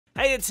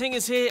Hey, it's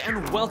Hingers here,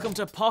 and welcome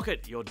to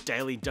Pocket, your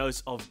daily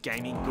dose of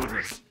gaming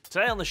goodness.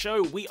 Today on the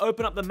show, we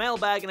open up the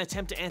mailbag and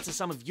attempt to answer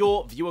some of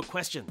your viewer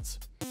questions.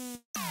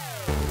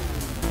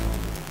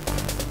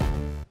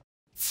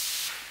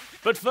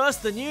 But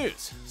first, the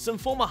news. Some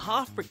former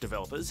Half-Brick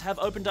developers have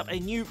opened up a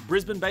new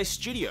Brisbane-based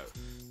studio.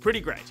 Pretty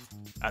great.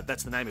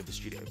 That's the name of the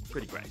studio.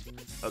 Pretty great.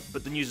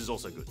 But the news is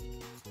also good.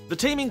 The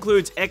team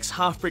includes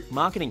ex-Half-Brick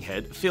marketing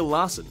head Phil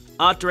Larson,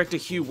 art director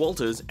Hugh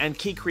Walters, and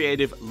key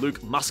creative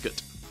Luke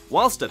Muscat.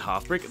 Whilst at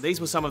Half-Brick,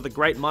 these were some of the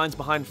great minds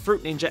behind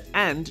Fruit Ninja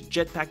and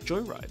Jetpack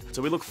Joyride. So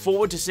we look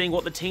forward to seeing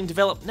what the team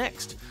develop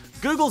next.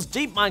 Google's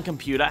DeepMind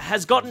computer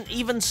has gotten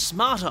even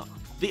smarter.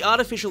 The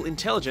artificial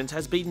intelligence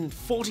has beaten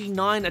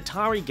 49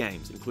 Atari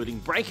games, including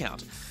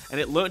Breakout,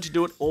 and it learned to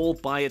do it all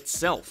by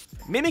itself.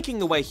 Mimicking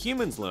the way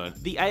humans learn,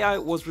 the AI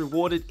was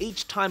rewarded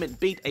each time it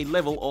beat a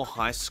level or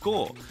high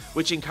score,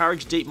 which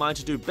encouraged DeepMind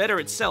to do better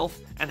itself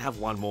and have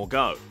one more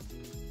go.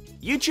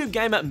 YouTube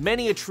gamer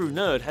Many a True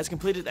Nerd has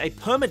completed a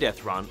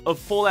permadeath run of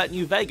Fallout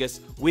New Vegas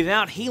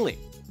without healing.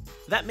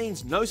 That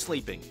means no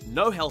sleeping,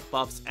 no health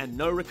buffs, and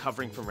no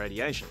recovering from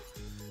radiation.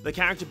 The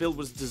character build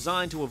was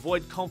designed to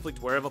avoid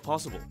conflict wherever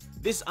possible.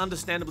 This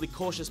understandably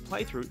cautious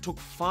playthrough took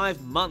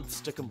 5 months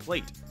to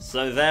complete.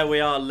 So there we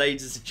are,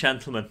 ladies and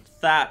gentlemen.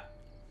 That,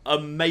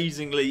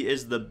 amazingly,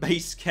 is the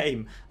base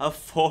game of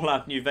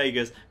Fallout New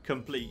Vegas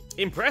complete.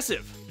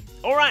 Impressive!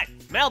 Alright,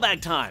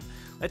 mailbag time!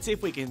 Let's see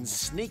if we can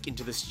sneak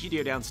into the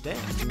studio downstairs.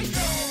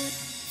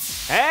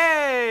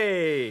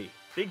 Hey!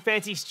 Big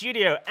fancy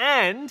studio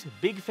and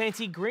big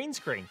fancy green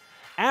screen.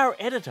 Our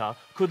editor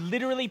could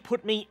literally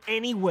put me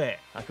anywhere.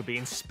 I could be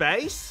in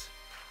space,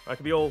 or I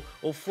could be all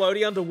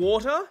floaty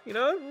underwater, you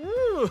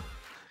know?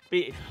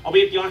 I'll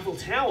be at the Eiffel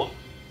Tower.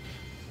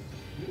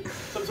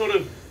 Some sort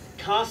of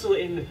castle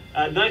in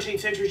 19th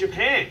century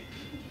Japan.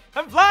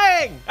 I'm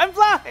flying! I'm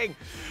flying!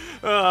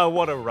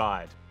 What a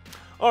ride.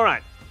 All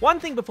right. One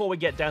thing before we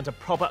get down to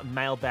proper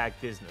mailbag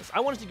business,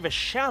 I wanted to give a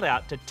shout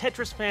out to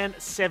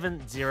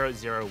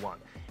TetrisFan7001.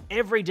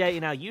 Every day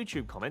in our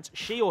YouTube comments,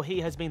 she or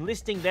he has been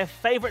listing their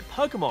favourite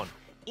Pokemon,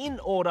 in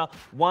order,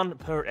 one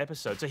per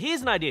episode. So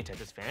here's an idea,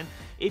 Tetris fan.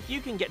 If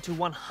you can get to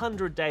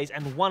 100 days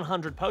and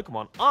 100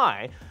 Pokemon,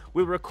 I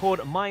will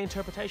record my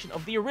interpretation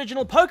of the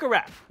original Poke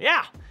Rap.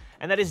 Yeah,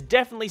 and that is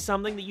definitely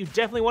something that you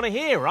definitely want to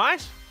hear,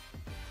 right?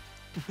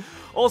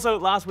 Also,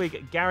 last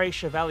week, Gary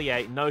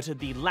Chevalier noted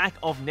the lack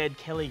of Ned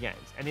Kelly games,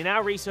 and in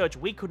our research,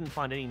 we couldn't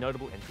find any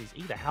notable entries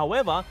either.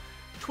 However,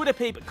 Twitter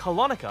peep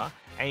Colonica,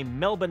 a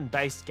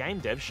Melbourne-based game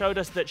dev, showed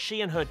us that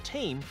she and her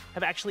team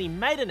have actually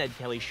made a Ned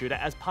Kelly shooter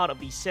as part of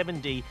the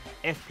 7D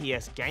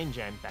FPS Game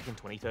Jam back in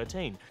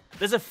 2013.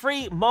 There's a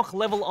free mock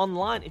level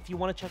online if you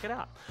want to check it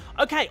out.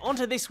 Okay, on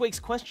to this week's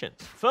questions.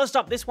 First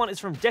up, this one is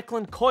from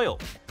Declan Coyle.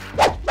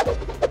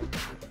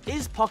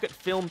 Is Pocket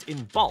filmed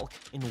in bulk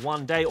in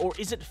one day, or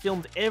is it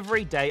filmed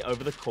every day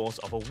over the course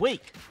of a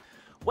week?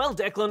 Well,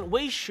 Declan,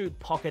 we shoot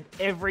Pocket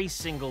every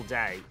single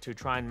day to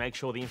try and make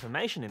sure the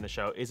information in the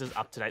show is as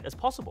up-to-date as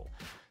possible.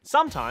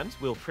 Sometimes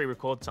we'll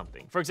pre-record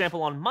something. For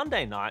example, on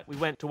Monday night, we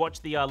went to watch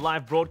the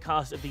live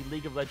broadcast of the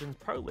League of Legends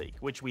Pro League,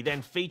 which we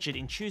then featured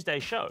in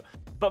Tuesday's show.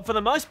 But for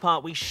the most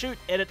part, we shoot,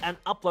 edit, and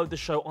upload the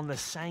show on the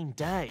same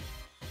day.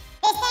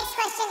 This next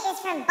question is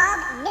from Bob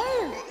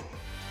Noob.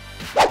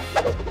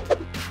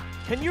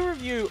 Can you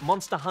review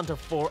Monster Hunter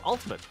 4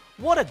 Ultimate?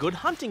 What a good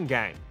hunting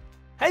game!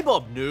 Hey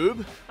Bob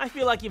Noob, I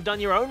feel like you've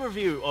done your own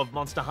review of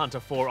Monster Hunter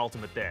 4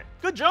 Ultimate there.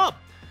 Good job!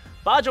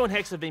 Barjo and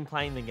Hex have been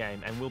playing the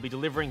game and will be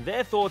delivering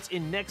their thoughts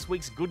in next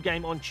week's Good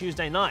Game on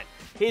Tuesday night.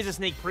 Here's a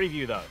sneak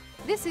preview though.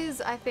 This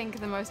is, I think,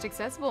 the most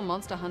accessible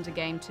Monster Hunter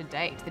game to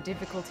date. The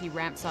difficulty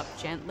ramps up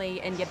gently,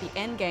 and yet the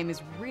end game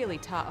is really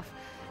tough.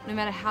 No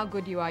matter how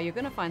good you are, you're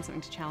going to find something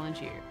to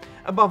challenge you.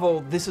 Above all,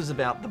 this is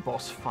about the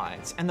boss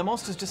fights, and the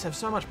monsters just have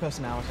so much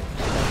personality.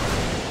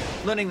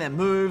 Learning their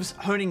moves,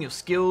 honing your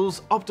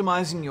skills,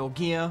 optimizing your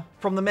gear.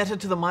 From the meta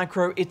to the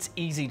micro, it's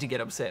easy to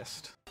get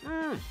obsessed.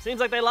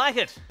 Seems like they like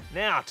it.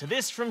 Now, to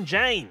this from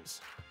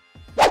James.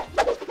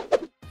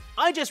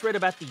 I just read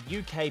about the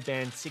UK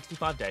band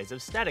 65 Days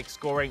of Static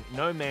scoring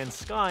No Man's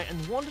Sky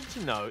and wanted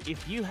to know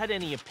if you had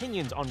any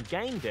opinions on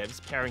game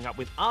devs pairing up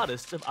with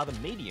artists of other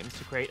mediums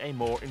to create a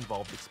more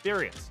involved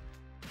experience.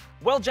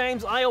 Well,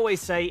 James, I always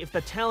say if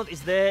the talent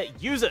is there,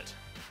 use it.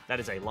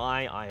 That is a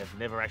lie, I have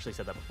never actually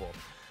said that before.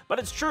 But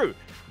it's true,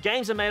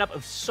 games are made up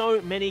of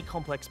so many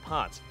complex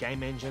parts: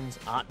 game engines,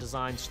 art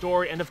design,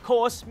 story, and of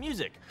course,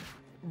 music.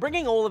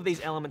 Bringing all of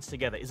these elements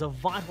together is a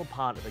vital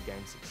part of a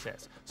game's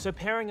success, so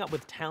pairing up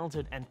with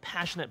talented and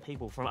passionate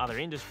people from other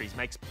industries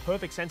makes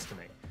perfect sense to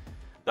me.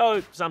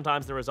 Though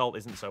sometimes the result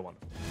isn't so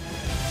wonderful.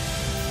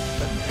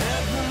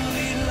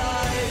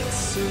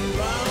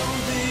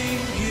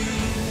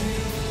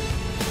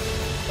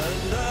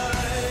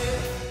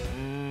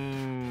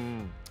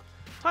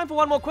 Time for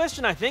one more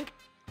question, I think.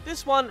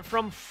 This one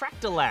from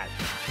Fractalad.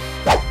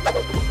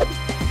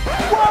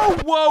 Whoa,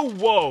 whoa,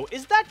 whoa!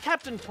 Is that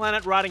Captain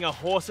Planet riding a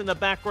horse in the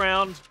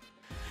background?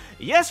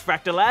 Yes,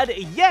 Fractalad,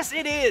 yes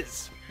it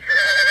is!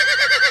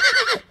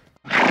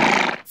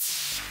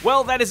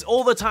 Well, that is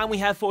all the time we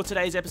have for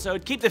today's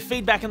episode. Keep the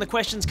feedback and the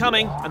questions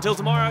coming. Until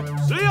tomorrow,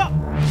 see ya!